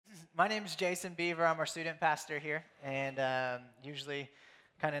My name is Jason Beaver. I'm our student pastor here, and usually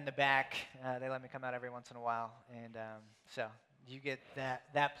kind of in the back. They let me come out every once in a while, and so you get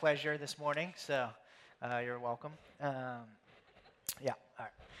that pleasure this morning. So you're welcome. Yeah. All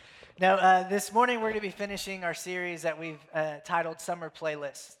right. Now, this morning we're going to be finishing our series that we've titled Summer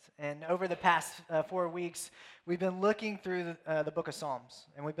Playlist. And over the past 4 weeks, we've been looking through the book of Psalms.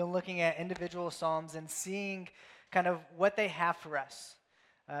 And we've been looking at individual Psalms and seeing kind of what they have for us.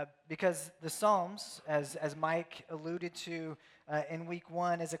 Because the Psalms, as Mike alluded to in week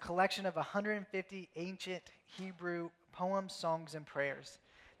 1, is a collection of 150 ancient Hebrew poems, songs, and prayers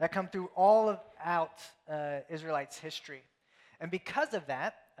that come through out Israelites' history. And because of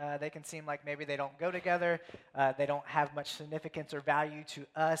that, they can seem like maybe they don't go together. They don't have much significance or value to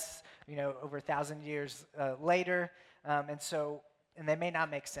us, over 1,000 years later. And they may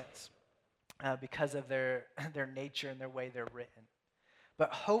not make sense because of their nature and their way they're written.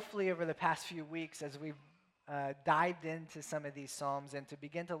 But hopefully over the past few weeks, as we've dived into some of these Psalms and to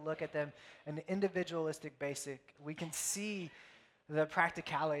begin to look at them in an individualistic basis, we can see the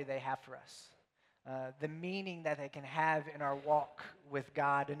practicality they have for us. The meaning that they can have in our walk with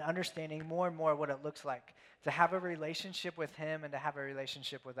God, and understanding more and more what it looks like to have a relationship with Him and to have a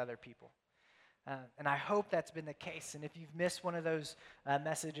relationship with other people. And I hope that's been the case. And if you've missed one of those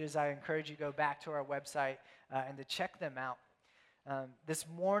messages, I encourage you to go back to our website and to check them out. This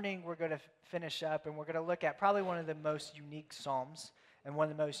morning we're going to finish up, and we're going to look at probably one of the most unique Psalms and one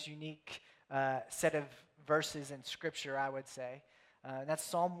of the most unique set of verses in Scripture, I would say. And that's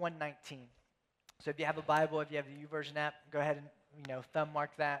Psalm 119. So if you have a Bible, if you have the YouVersion app, go ahead and thumb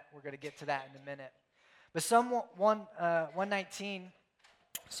mark that. We're going to get to that in a minute. But Psalm 119,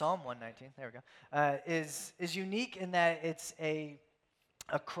 there we go, is unique in that it's a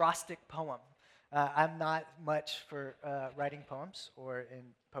acrostic poem. I'm not much for writing poems or in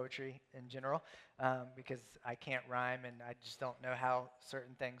poetry in general because I can't rhyme and I just don't know how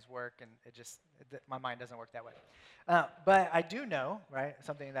certain things work, and my mind doesn't work that way. But I do know, right,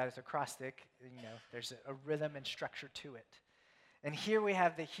 something that is acrostic, there's a rhythm and structure to it. And here we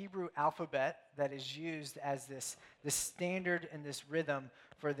have the Hebrew alphabet that is used as this standard and this rhythm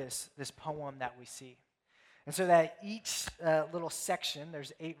for this poem that we see. And so that each little section,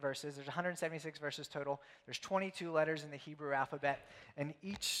 there's 8 verses, there's 176 verses total, there's 22 letters in the Hebrew alphabet, and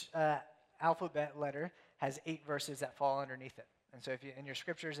each alphabet letter has 8 verses that fall underneath it. And so if you in your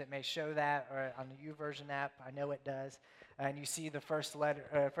scriptures, it may show that, or on the YouVersion app, I know it does. And you see the first letter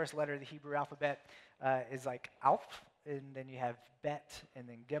of the Hebrew alphabet is like Alf, and then you have Bet, and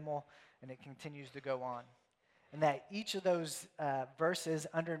then Gimel, and it continues to go on. And that each of those verses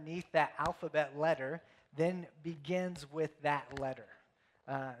underneath that alphabet letter then begins with that letter.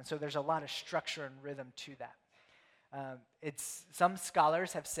 And so there's a lot of structure and rhythm to that. Some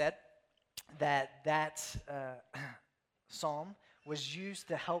scholars have said that psalm was used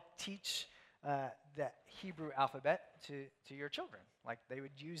to help teach the Hebrew alphabet to your children. Like they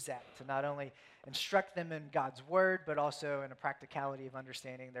would use that to not only instruct them in God's word, but also in a practicality of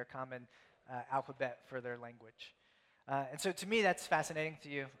understanding their common alphabet for their language. And so to me, that's fascinating. To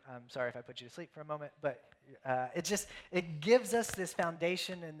you, I'm sorry if I put you to sleep for a moment, but it gives us this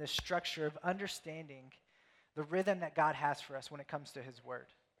foundation and this structure of understanding the rhythm that God has for us when it comes to His Word.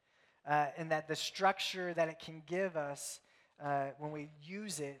 And that the structure that it can give us when we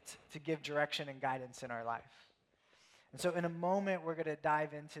use it to give direction and guidance in our life. And so in a moment, we're going to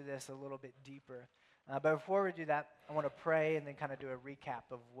dive into this a little bit deeper. But before we do that, I want to pray and then kind of do a recap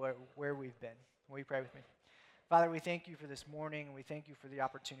of where we've been. Will you pray with me? Father, we thank you for this morning, and we thank you for the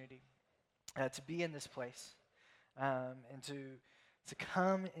opportunity to be in this place and to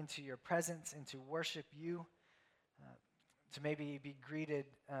come into your presence and to worship you, to maybe be greeted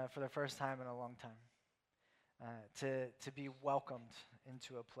for the first time in a long time, to be welcomed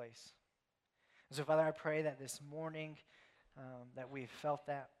into a place. And so, Father, I pray that this morning that we've felt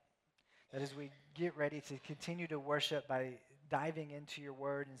that as we get ready to continue to worship by diving into your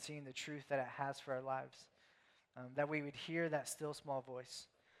word and seeing the truth that it has for our lives, that we would hear that still small voice,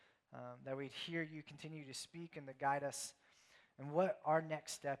 that we'd hear you continue to speak and to guide us, and what our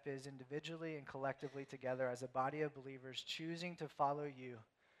next step is individually and collectively together as a body of believers choosing to follow you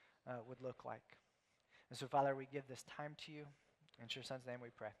would look like. And so, Father, we give this time to you. In your Son's name we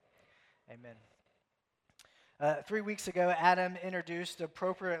pray. Amen. 3 weeks ago, Adam introduced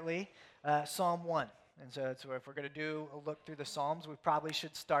appropriately Psalm 1. And so if we're going to do a look through the Psalms, we probably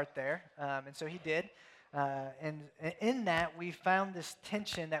should start there. And so he did. And in that, we found this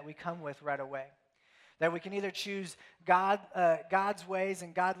tension that we come with right away. That we can either choose God's ways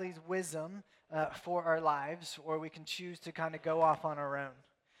and godly wisdom for our lives, or we can choose to kind of go off on our own.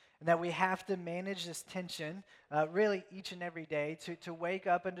 And that we have to manage this tension really each and every day to wake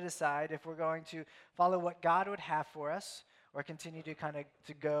up and to decide if we're going to follow what God would have for us or continue to kind of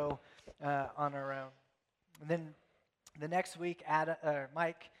to go on our own. And then the next week,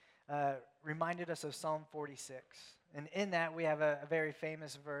 Mike reminded us of Psalm 46. And in that, we have a very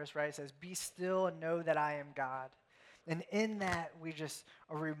famous verse, right? It says, "Be still and know that I am God." And in that, we just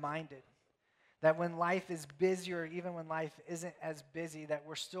are reminded that when life is busy, or even when life isn't as busy, that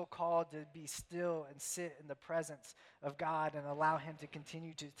we're still called to be still and sit in the presence of God and allow him to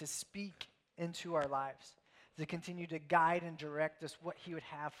continue to speak into our lives, to continue to guide and direct us what he would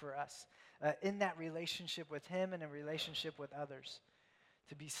have for us in that relationship with him and in relationship with others,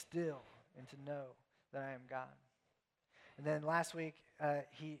 to be still and to know that I am God. And then last week,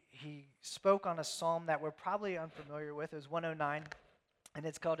 he spoke on a psalm that we're probably unfamiliar with. It was 109. And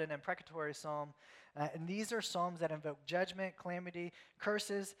it's called an imprecatory psalm. And these are psalms that invoke judgment, calamity,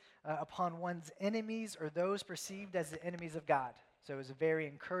 curses upon one's enemies or those perceived as the enemies of God. So it was a very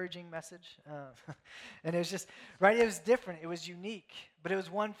encouraging message. And it was just, right, it was different. It was unique. But it was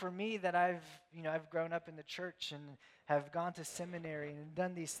one for me that I've grown up in the church and have gone to seminary and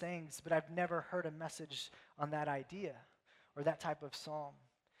done these things, but I've never heard a message on that idea or that type of psalm.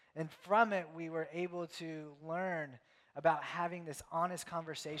 And from it, we were able to learn about having this honest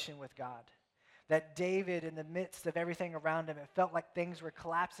conversation with God. That David, in the midst of everything around him, it felt like things were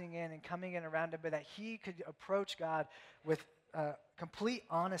collapsing in and coming in around him, but that he could approach God with complete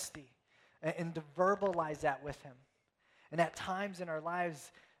honesty and to verbalize that with him. And at times in our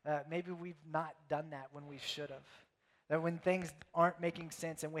lives, maybe we've not done that when we should have. That when things aren't making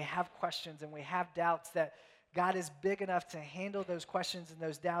sense and we have questions and we have doubts, that God is big enough to handle those questions and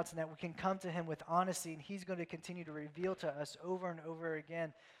those doubts, and that we can come to him with honesty, and he's going to continue to reveal to us over and over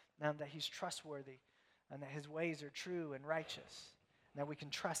again that he's trustworthy and that his ways are true and righteous, and that we can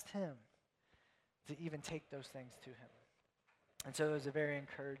trust him to even take those things to him. And so it was a very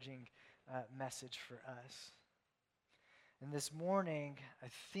encouraging message for us. And this morning, I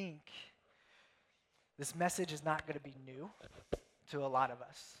think this message is not going to be new to a lot of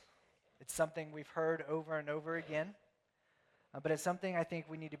us. It's something we've heard over and over again, but it's something I think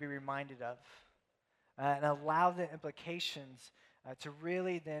we need to be reminded of and allow the implications to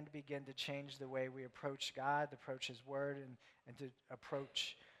really then begin to change the way we approach God, approach his word, and to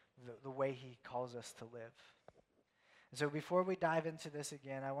approach the way he calls us to live. And so before we dive into this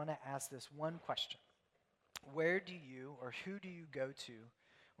again, I want to ask this one question. Where do you or who do you go to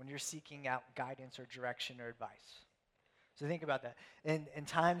when you're seeking out guidance or direction or advice? So think about that. In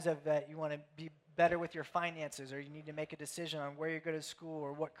times of that you want to be better with your finances, or you need to make a decision on where you're going to school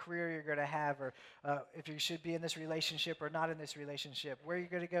or what career you're going to have, or if you should be in this relationship or not in this relationship, where you're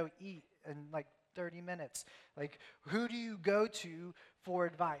going to go eat in like 30 minutes. Like, who do you go to for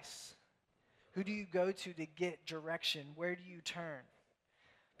advice? Who do you go to get direction? Where do you turn?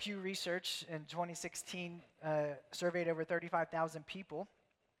 Pew Research in 2016 surveyed over 35,000 people,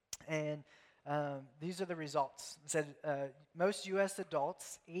 and these are the results. It said most U.S.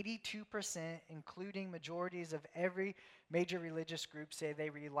 adults, 82%, including majorities of every major religious group, say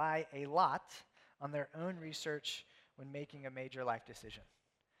they rely a lot on their own research when making a major life decision.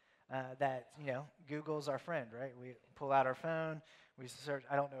 Google's our friend, right? We pull out our phone, we search,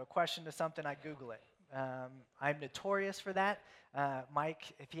 I don't know a question to something, I Google it. I'm notorious for that.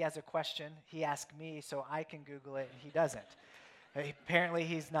 Mike, if he has a question, he asks me so I can Google it, and he doesn't. Apparently,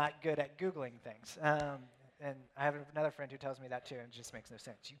 he's not good at Googling things. And I have another friend who tells me that too, and it just makes no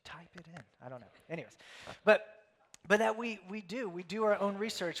sense. You type it in. I don't know. Anyways, but that we do our own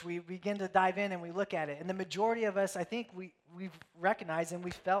research. We begin to dive in and we look at it. And the majority of us, I think we've recognized and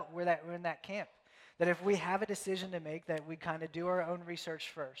we felt we're in that camp. That if we have a decision to make, that we kind of do our own research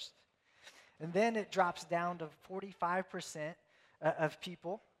first. And then it drops down to 45% of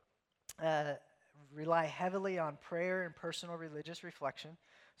people rely heavily on prayer and personal religious reflection.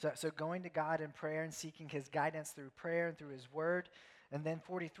 So going to God in prayer and seeking his guidance through prayer and through his word. And then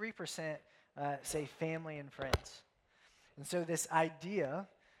 43% say family and friends. And so this idea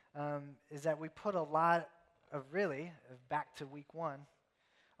is that we put a lot of back to week one,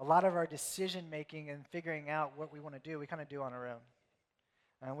 a lot of our decision making and figuring out what we want to do, we kind of do on our own.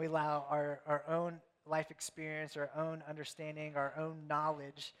 And we allow our own life experience, our own understanding, our own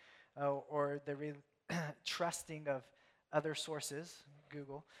knowledge, or the trusting of other sources,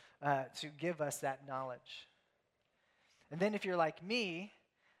 Google, to give us that knowledge. And then if you're like me,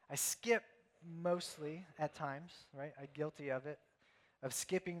 I skip mostly at times, right? I'm guilty of it, of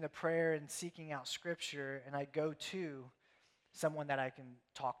skipping the prayer and seeking out scripture, and I go to someone that I can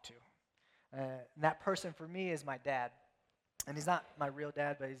talk to. And that person for me is my dad. And he's not my real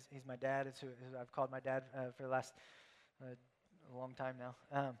dad, but he's my dad. It's who I've called my dad for the last a long time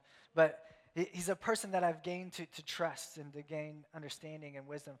now. But he's a person that I've gained to trust and to gain understanding and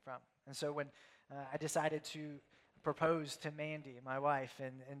wisdom from. And so when I decided to propose to Mandy, my wife,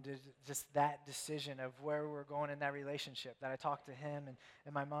 and just that decision of where we're going in that relationship, that I talked to him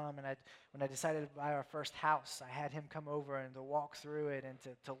and my mom, and when I decided to buy our first house, I had him come over and to walk through it and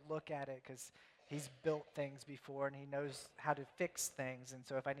to look at it, because he's built things before and he knows how to fix things. And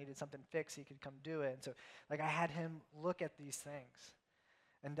so if I needed something fixed, he could come do it. And so I had him look at these things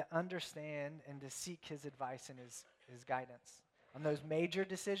and to understand and to seek his advice and his guidance on those major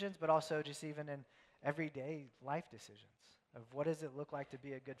decisions, but also just even in everyday life decisions of what does it look like to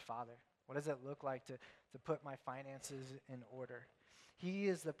be a good father? What does it look like to put my finances in order? He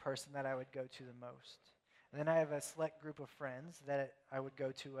is the person that I would go to the most. And then I have a select group of friends that I would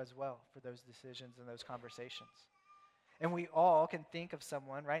go to as well for those decisions and those conversations. And we all can think of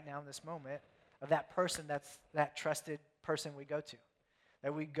someone right now in this moment, of that person that's that trusted person we go to,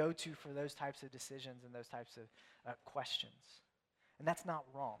 that we go to for those types of decisions and those types of questions. And that's not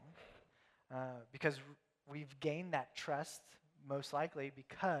wrong, because we've gained that trust most likely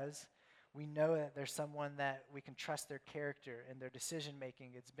because we know that there's someone that we can trust their character and their decision making.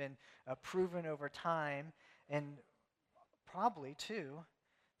 It's been proven over time, and probably too,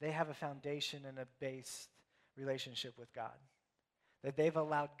 they have a foundation and a based relationship with God. That they've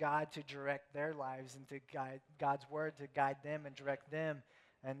allowed God to direct their lives and to guide God's word to guide them and direct them,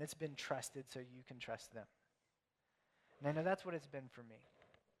 and it's been trusted so you can trust them. And I know that's what it's been for me.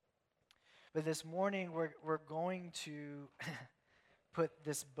 But this morning we're going to put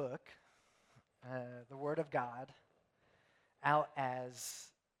this book, the Word of God, out as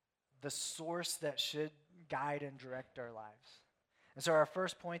the source that should guide and direct our lives. And so our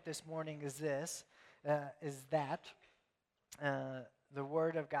first point this morning is this, is that the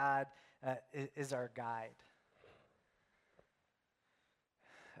Word of God is our guide.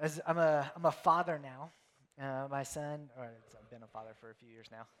 As I'm a father now. My son, I've been a father for a few years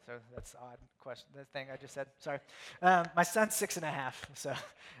now, so that's odd question. The thing I just said, sorry. My son's 6.5, so,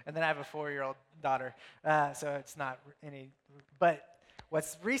 and then I have a 4-year-old daughter, so it's not any. But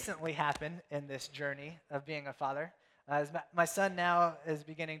what's recently happened in this journey of being a father is my son now is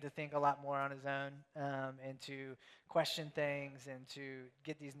beginning to think a lot more on his own, and to question things and to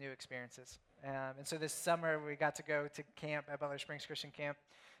get these new experiences. And so this summer we got to go to camp at Butler Springs Christian Camp.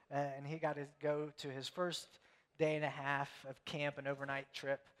 And he got to go to his first day and a half of camp, an overnight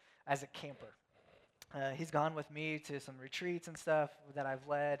trip as a camper. He's gone with me to some retreats and stuff that I've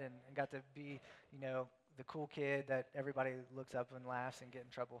led, and got to be, the cool kid that everybody looks up and laughs and get in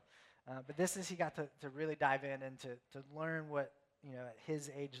trouble. But he got to really dive in and to learn what, at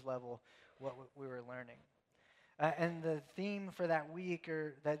his age level, what we were learning. And the theme for that week,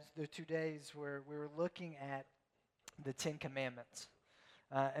 or the 2 days, where we were looking at the 10 Commandments.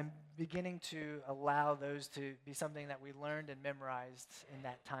 And beginning to allow those to be something that we learned and memorized in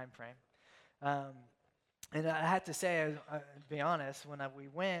that time frame. And I had to say, to be honest, when we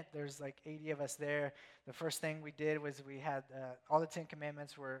went, there's like 80 of us there. The first thing we did was we had all the 10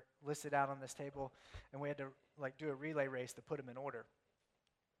 Commandments were listed out on this table, and we had to do a relay race to put them in order.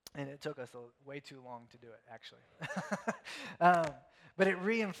 And it took us way too long to do it, actually. But it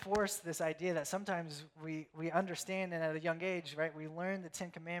reinforced this idea that sometimes we understand, and at a young age, right, we learn the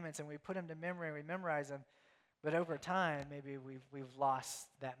 10 Commandments and we put them to memory and we memorize them, but over time, maybe we've lost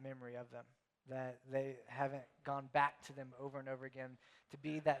that memory of them, that they haven't gone back to them over and over again to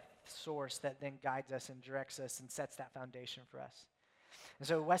be that source that then guides us and directs us and sets that foundation for us. And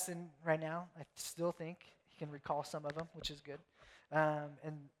so Weston, right now, I still think he can recall some of them, which is good.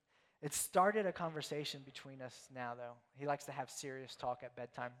 And it started a conversation between us now, though. He likes to have serious talk at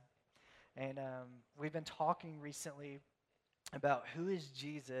bedtime. And we've been talking recently about who is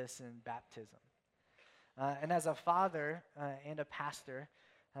Jesus in baptism. And as a father and a pastor,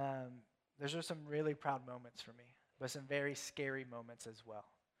 those are some really proud moments for me, but some very scary moments as well.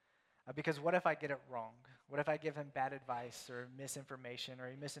 Because what if I get it wrong? What if I give him bad advice or misinformation,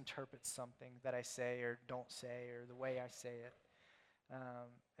 or he misinterprets something that I say or don't say, or the way I say it?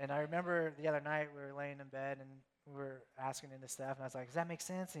 And I remember the other night we were laying in bed and we were asking him this stuff, and I was like, does that make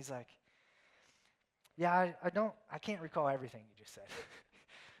sense? And he's like, yeah, I can't recall everything you just said,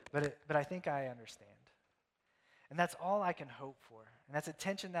 but I think I understand. And that's all I can hope for. And that's a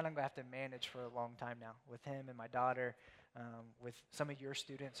tension that I'm going to have to manage for a long time now with him and my daughter, with some of your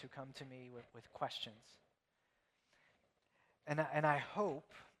students who come to me with questions. And I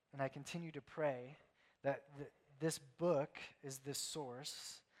hope, and I continue to pray, that this book is the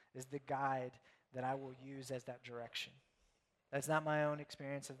source, is the guide that I will use as that direction. That's not my own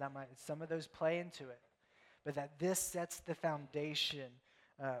experience. Some of those play into it. But that this sets the foundation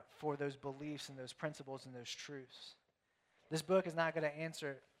for those beliefs and those principles and those truths. This book is not going to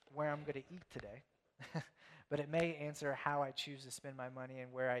answer where I'm going to eat today, but it may answer how I choose to spend my money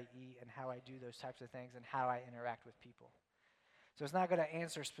and where I eat and how I do those types of things and how I interact with people. So it's not going to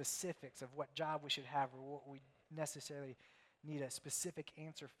answer specifics of what job we should have or what we necessarily need a specific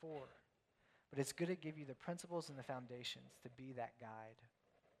answer for. But it's going to give you the principles and the foundations to be that guide.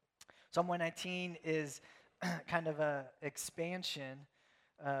 Psalm 119 is kind of an expansion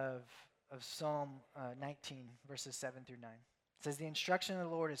of Psalm 19, verses 7 through 9. It says, "The instruction of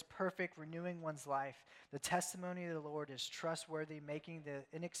the Lord is perfect, renewing one's life. The testimony of the Lord is trustworthy, making the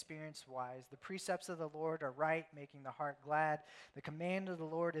inexperienced wise. The precepts of the Lord are right, making the heart glad. The command of the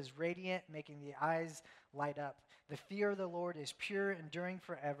Lord is radiant, making the eyes light up. The fear of the Lord is pure, enduring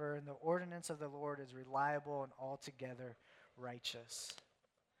forever, and the ordinance of the Lord is reliable and altogether righteous."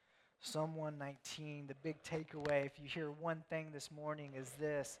 Psalm 119, the big takeaway, if you hear one thing this morning, is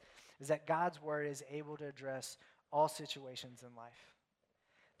this, is that God's word is able to address all situations in life.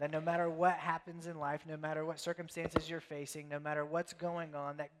 That no matter what happens in life, no matter what circumstances you're facing, no matter what's going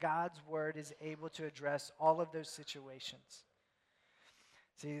on, that God's word is able to address all of those situations.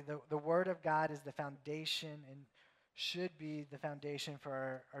 See, the word of God is the foundation and should be the foundation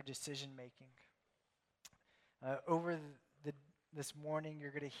for our decision making. This morning,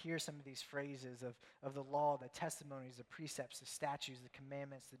 you're going to hear some of these phrases of the law, the testimonies, the precepts, the statutes, the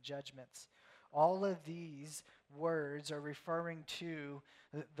commandments, the judgments. All of these words are referring to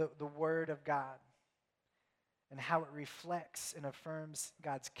the Word of God and how it reflects and affirms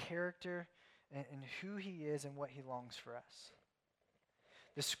God's character and who He is and what He longs for us.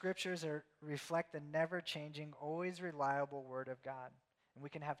 The Scriptures reflect the never-changing, always reliable Word of God, and we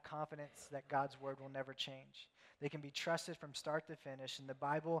can have confidence that God's Word will never change. They can be trusted from start to finish, and the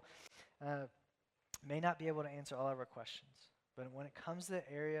Bible may not be able to answer all of our questions. But when it comes to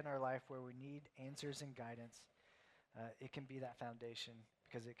the area in our life where we need answers and guidance, it can be that foundation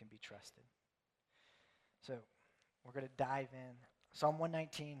because it can be trusted. So we're going to dive in. Psalm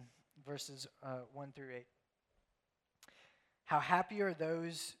 119, verses 1 through 8. "How happy are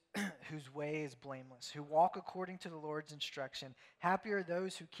those whose way is blameless, who walk according to the Lord's instruction. Happy are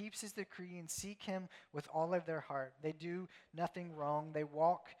those who keep His decree and seek Him with all of their heart. They do nothing wrong. They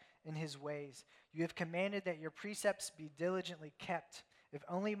walk in His ways. You have commanded that your precepts be diligently kept. If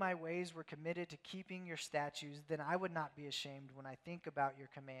only my ways were committed to keeping your statutes, then I would not be ashamed when I think about your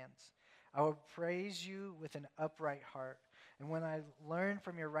commands. I will praise you with an upright heart. And when I learn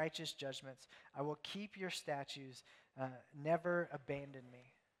from your righteous judgments, I will keep your statutes. Never abandon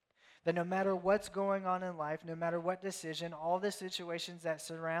me." That no matter what's going on in life, no matter what decision, all the situations that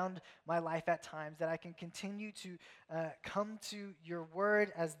surround my life at times, that I can continue to come to your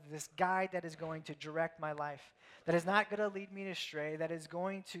word as this guide that is going to direct my life, that is not going to lead me astray, that is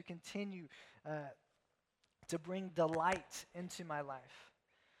going to continue to bring delight into my life.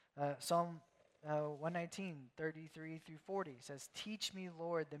 Psalm 119, 33 through 40 says, "Teach me,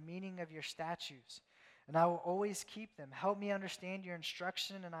 Lord, the meaning of your statutes, and I will always keep them. Help me understand your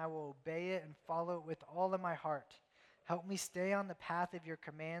instruction, and I will obey it and follow it with all of my heart. Help me stay on the path of your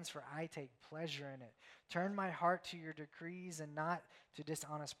commands, for I take pleasure in it. Turn my heart to your decrees and not to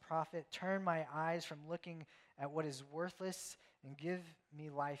dishonest profit. Turn my eyes from looking at what is worthless and give me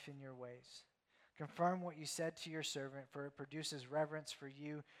life in your ways. Confirm what you said to your servant, for it produces reverence for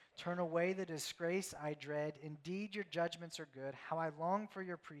you. Turn away the disgrace I dread. Indeed, your judgments are good. How I long for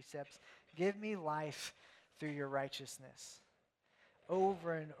your precepts. Give me life through your righteousness."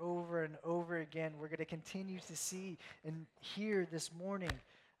 Over and over and over again, we're going to continue to see and hear this morning,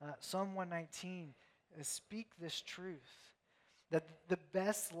 Psalm 119, speak this truth. That the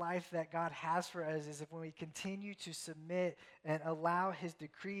best life that God has for us is if when we continue to submit and allow His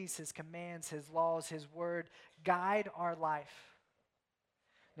decrees, His commands, His laws, His word guide our life.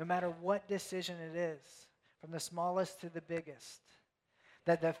 No matter what decision it is, from the smallest to the biggest.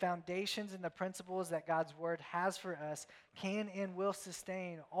 That the foundations and the principles that God's word has for us can and will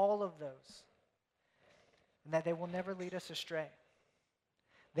sustain all of those. And that they will never lead us astray.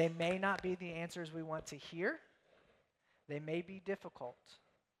 They may not be the answers we want to hear. They may be difficult,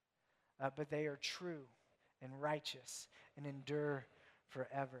 but they are true and righteous and endure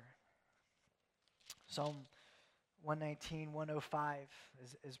forever. Psalm 119, 105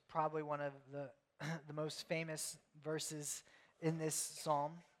 is probably one of the most famous verses in this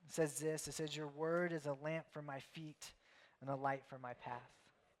psalm. It says this, it says, "Your word is a lamp for my feet and a light for my path.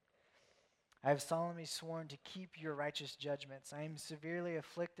 I have solemnly sworn to keep your righteous judgments. I am severely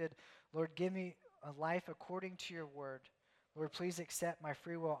afflicted. Lord, give me a life according to your word. Lord, please accept my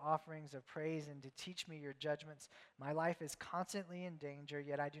free will offerings of praise and to teach me your judgments. My life is constantly in danger,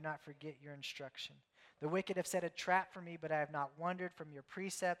 yet I do not forget your instruction. The wicked have set a trap for me, but I have not wandered from your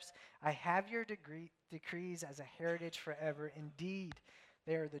precepts. I have your decrees as a heritage forever. Indeed,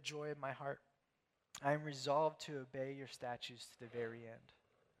 they are the joy of my heart. I am resolved to obey your statutes to the very end.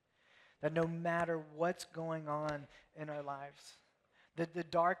 That no matter what's going on in our lives, the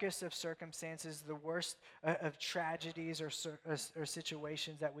darkest of circumstances, the worst of tragedies or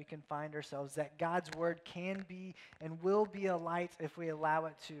situations that we can find ourselves, that God's word can be and will be a light if we allow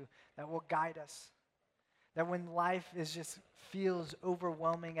it to, that will guide us. That when life feels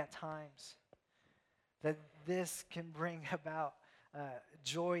overwhelming at times, that this can bring about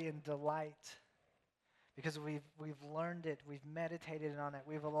joy and delight because we've learned it, we've meditated on it,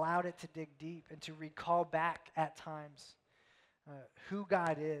 we've allowed it to dig deep and to recall back at times who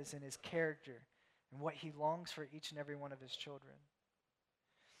God is and his character and what he longs for each and every one of his children.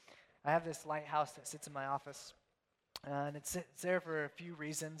 I have this lighthouse that sits in my office, and it's there for a few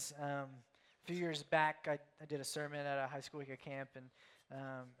reasons. A few years back, I did a sermon at a high school week camp, and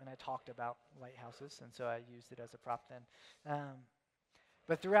I talked about lighthouses, and so I used it as a prop then.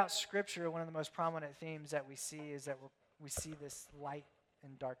 But throughout Scripture, one of the most prominent themes that we see is that we see this light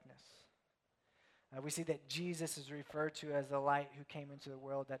and darkness. We see that Jesus is referred to as the light who came into the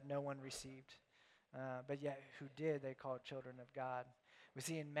world that no one received, but yet who did, they called children of God. We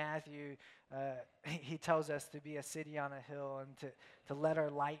see in Matthew, he tells us to be a city on a hill and to let our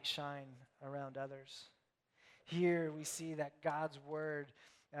light shine around others. Here we see that God's word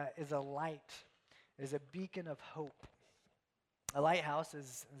is a light, is a beacon of hope. A lighthouse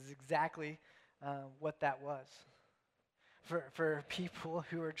is exactly what that was. For people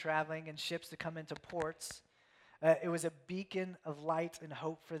who were traveling in ships to come into ports, it was a beacon of light and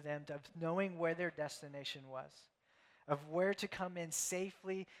hope for them, of knowing where their destination was, of where to come in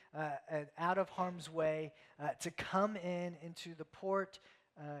safely and out of harm's way, to come into the port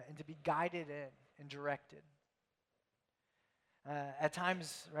and to be guided in and directed. At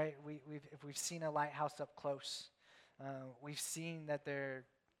times, right, if we've seen a lighthouse up close, we've seen that they're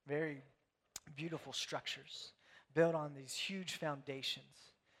very beautiful structures built on these huge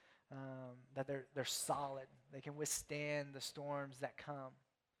foundations, that they're solid. They can withstand the storms that come.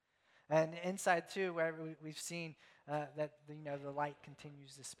 And inside too, where we've seen that the light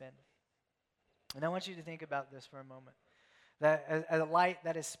continues to spin. And I want you to think about this for a moment. That a light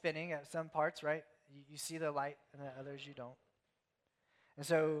that is spinning at some parts, right? You see the light, and at others you don't. And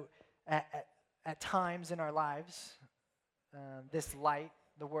so, at times in our lives, this light,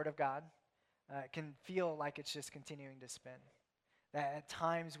 the Word of God, can feel like it's just continuing to spin. That at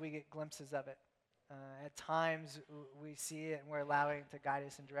times we get glimpses of it. At times we see it and we're allowing it to guide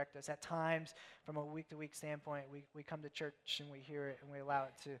us and direct us. At times, from a week-to-week standpoint, we come to church and we hear it and we allow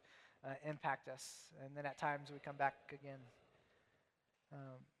it to impact us. And then at times we come back again.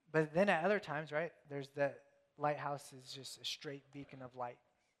 But then at other times, right, there's the lighthouse is just a straight beacon of light.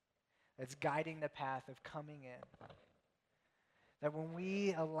 It's guiding the path of coming in. That when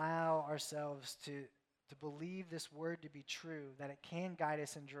we allow ourselves to believe this word to be true, that it can guide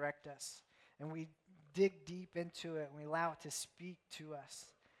us and direct us, and we dig deep into it and we allow it to speak to us,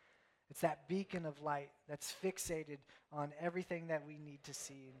 it's that beacon of light that's fixated on everything that we need to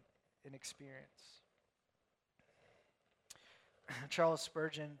see and experience. Charles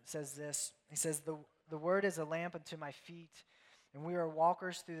Spurgeon says this. He says, the word is a lamp unto my feet, and we are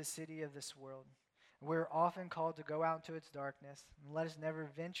walkers through the city of this world. We are often called to go out into its darkness, and let us never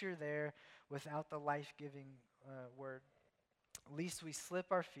venture there without the life-giving word. Lest we slip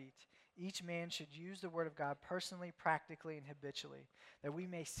our feet, each man should use the word of God personally, practically, and habitually, that we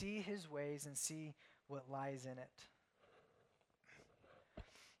may see his ways and see what lies in it.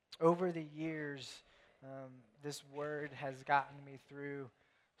 Over the years, this word has gotten me through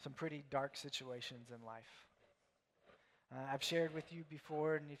some pretty dark situations in life. I've shared with you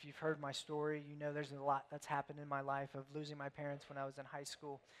before, and if you've heard my story, you know there's a lot that's happened in my life, of losing my parents when I was in high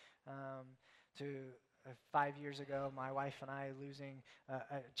school, to 5 years ago, my wife and I losing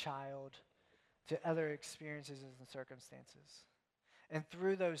a child, to other experiences and circumstances. And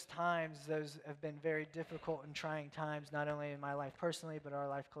through those times, those have been very difficult and trying times, not only in my life personally, but our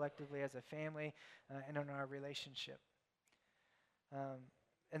life collectively as a family and in our relationship.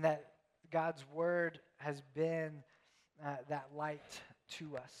 And that God's word has been that light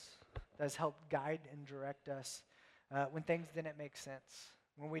to us, that has helped guide and direct us when things didn't make sense,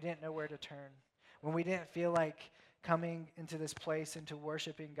 when we didn't know where to turn, when we didn't feel like coming into this place, into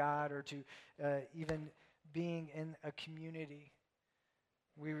worshiping God, or to even being in a community.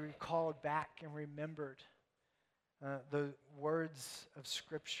 We recalled back and remembered the words of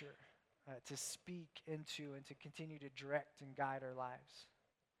Scripture to speak into and to continue to direct and guide our lives.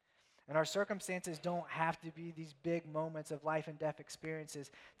 And our circumstances don't have to be these big moments of life and death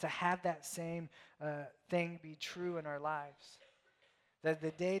experiences to have that same thing be true in our lives. That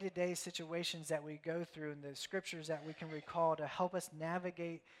the day-to-day situations that we go through and the scriptures that we can recall to help us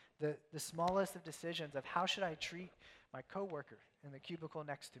navigate the smallest of decisions of how should I treat my coworker in the cubicle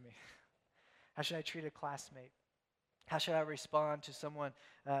next to me? How should I treat a classmate? How should I respond to someone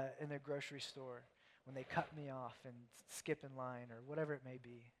in the grocery store when they cut me off and skip in line or whatever it may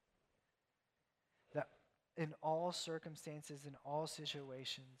be? That in all circumstances, in all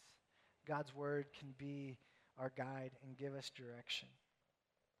situations, God's word can be our guide and give us direction.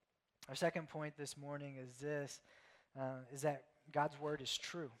 Our second point this morning is this, is that God's word is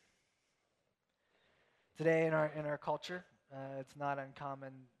true. Today in our culture, it's not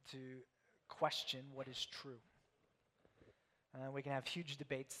uncommon to question what is true. We can have huge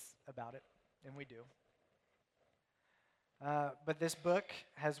debates about it, and we do. But this book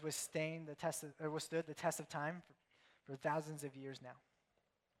has withstood the test of time for thousands of years now.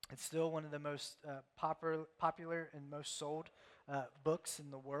 It's still one of the most popular and most sold books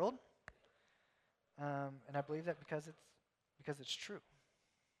in the world, and I believe that because it's true.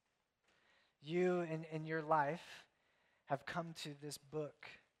 You in your life have come to this book,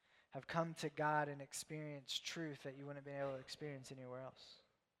 have come to God and experienced truth that you wouldn't have been able to experience anywhere else.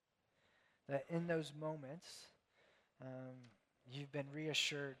 That in those moments, you've been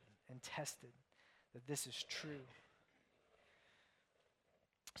reassured and tested that this is true.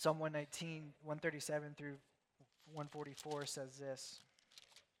 Psalm 119, 137 through 144 says this.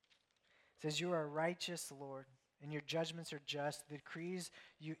 It says, "You are righteous, Lord, and your judgments are just. The decrees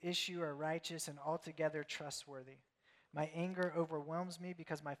you issue are righteous and altogether trustworthy. My anger overwhelms me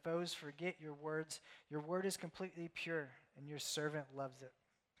because my foes forget your words. Your word is completely pure, and your servant loves it.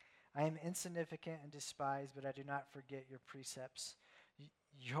 I am insignificant and despised, but I do not forget your precepts.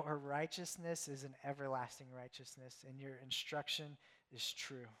 Your righteousness is an everlasting righteousness, and your instruction is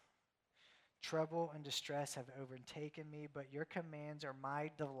true. Trouble and distress have overtaken me, but your commands are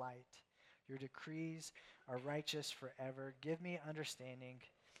my delight. Your decrees are righteous forever. Give me understanding,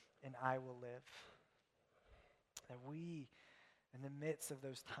 and I will live." That we, in the midst of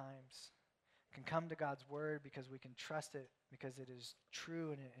those times, can come to God's word because we can trust it, because it is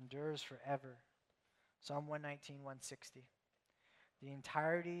true and it endures forever. Psalm 119, 160. "The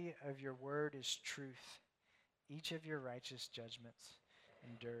entirety of your word is truth. Each of your righteous judgments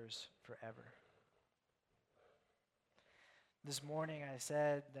endures forever." This morning I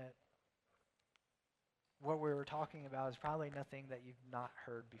said that what we were talking about is probably nothing that you've not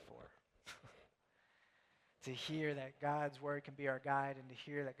heard before. To hear that God's word can be our guide and to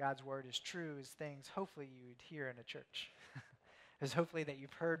hear that God's word is true is things hopefully you would hear in a church. Is hopefully that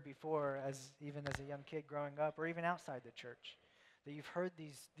you've heard before even as a young kid growing up or even outside the church. That you've heard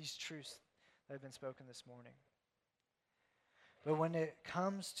these truths that have been spoken this morning. But when it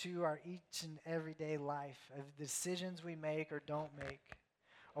comes to our each and everyday life, of decisions we make or don't make,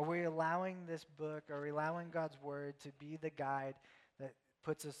 are we allowing this book, are we allowing God's word to be the guide that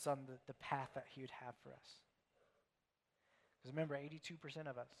puts us on the path that he would have for us? Because remember, 82%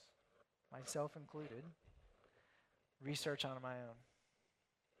 of us, myself included, research on my own.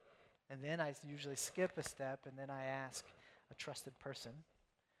 And then I usually skip a step and then I ask a trusted person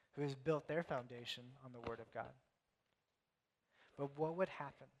who has built their foundation on the word of God. But what would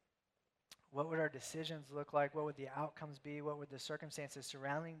happen? What would our decisions look like? What would the outcomes be? What would the circumstances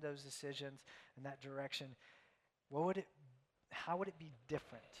surrounding those decisions and that direction? How would it be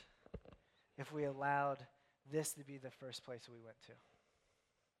different if we allowed this to be the first place we went to?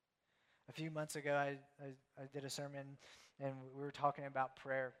 A few months ago, I did a sermon, and we were talking about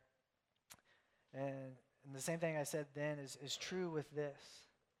prayer. And the same thing I said then is true with this.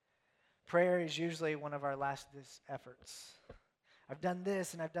 Prayer is usually one of our last efforts. I've done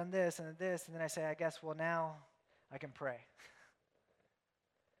this, and I've done this, and this, and then I say, I guess, well, now I can pray.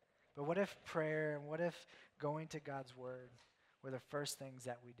 But what if prayer and what if going to God's word were the first things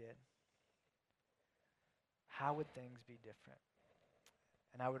that we did? How would things be different?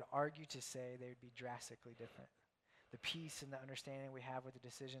 And I would argue to say they would be drastically different. The peace and the understanding we have with the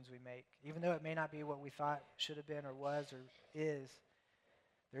decisions we make, even though it may not be what we thought should have been or was or is,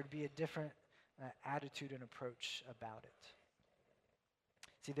 there'd be a different attitude and approach about it.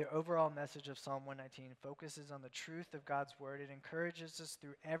 See, the overall message of Psalm 119 focuses on the truth of God's word. It encourages us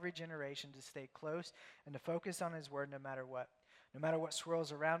through every generation to stay close and to focus on his word no matter what. No matter what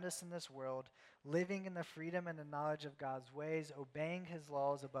swirls around us in this world, living in the freedom and the knowledge of God's ways, obeying his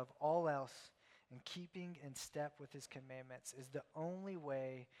laws above all else, and keeping in step with his commandments is the only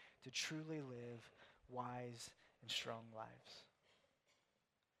way to truly live wise and strong lives.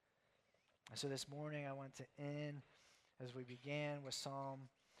 And so this morning I want to end as we began with Psalm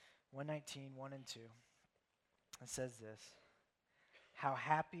 119, 1 and 2. It says this: how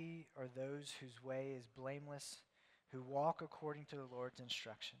happy are those whose way is blameless, who walk according to the Lord's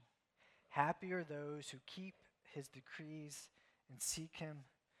instruction. Happy are those who keep his decrees and seek him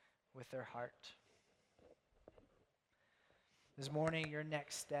with their heart. This morning, your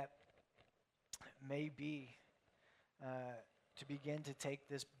next step may be to begin to take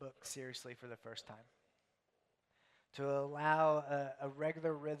this book seriously for the first time. To allow a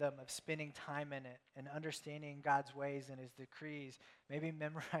regular rhythm of spending time in it and understanding God's ways and his decrees, maybe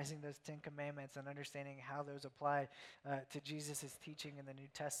memorizing those 10 commandments and understanding how those apply to Jesus' teaching in the New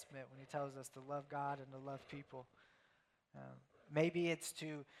Testament when he tells us to love God and to love people. Maybe it's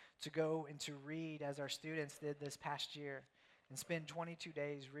to go and to read, as our students did this past year, and spend 22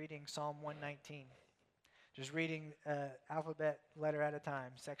 days reading Psalm 119. Just reading alphabet letter at a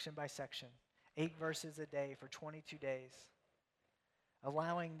time, section by section. 8 verses a day for 22 days.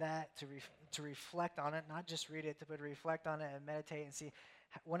 Allowing that to reflect on it, not just read it, but to reflect on it and meditate and see,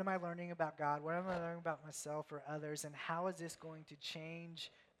 what am I learning about God? What am I learning about myself or others? And how is this going to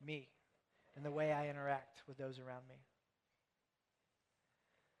change me and the way I interact with those around me?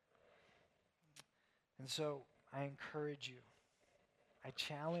 And so I encourage you, I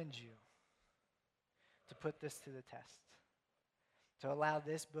challenge you to put this to the test. To allow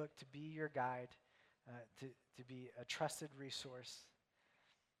this book to be your guide, to be a trusted resource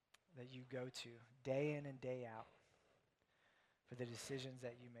that you go to day in and day out for the decisions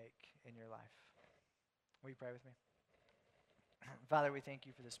that you make in your life. Will you pray with me? Father, we thank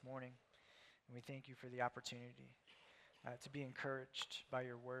you for this morning, and we thank you for the opportunity to be encouraged by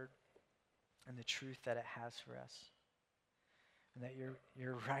your word and the truth that it has for us, and that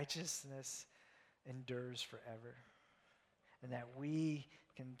your righteousness endures forever. And that we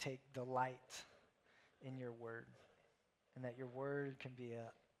can take delight in your word. And that your word can be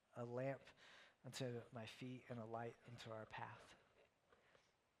a lamp unto my feet and a light unto our path.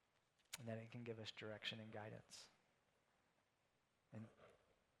 And that it can give us direction and guidance in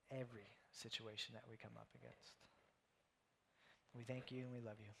every situation that we come up against. We thank you and we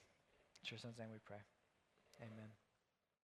love you. In your son's name we pray. Amen.